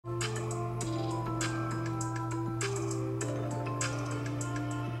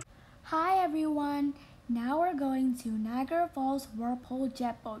Now we're going to Niagara Falls Whirlpool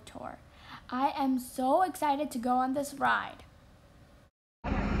Jet Boat Tour. I am so excited to go on this ride.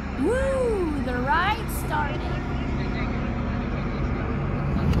 Woo! The ride started.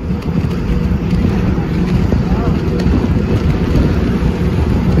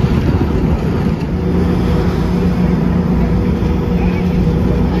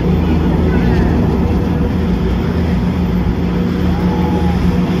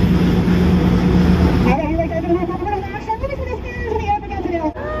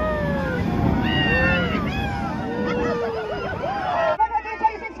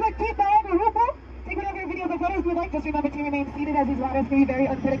 Just remember to remain seated as these waters can be very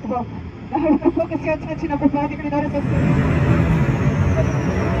unpredictable. Now we're going to focus your attention number 5. You're going to notice us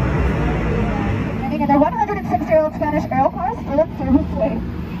standing in a 106-year-old Spanish Arrow car still in service way.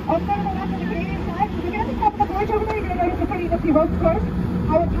 Outside of the left on the Canadian side, looking at the top of the bridge over there, you're going to notice a pretty nifty rope course.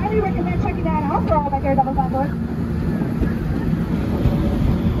 I would highly recommend checking that out for all my daredevils on board.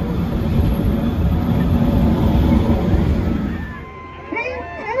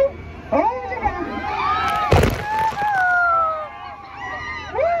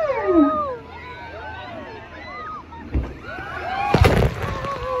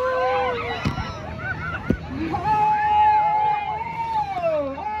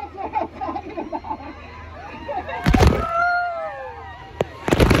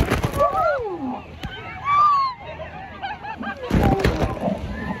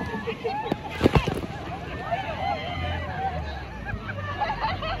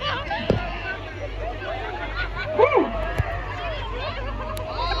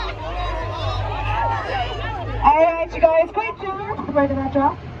 Alright, you guys, great job. Right to that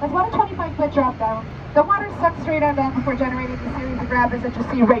drop. That's about a 25-foot drop down. The water sucks straight on down before generating a series of rapids that you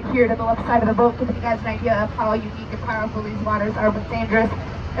see right here to the left side of the boat, giving you guys an idea of how unique and powerful these waters are, but dangerous.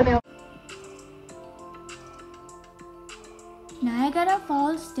 And they Niagara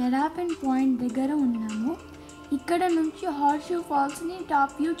Falls Terrapin Point దగ్గర ఉన్నాము. ఇక్కడ నుంచి horseshoe falls ని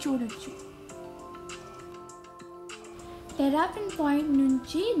top view చూడొచ్చు. టెరాపిన్ point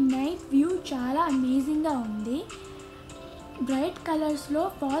నుంచి night view చాలా అమేజింగ్గా ఉంది. Bright కలర్స్లో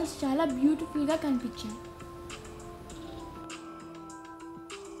ఫాల్స్ చాలా బ్యూటిఫుల్గా కనిపించాయి.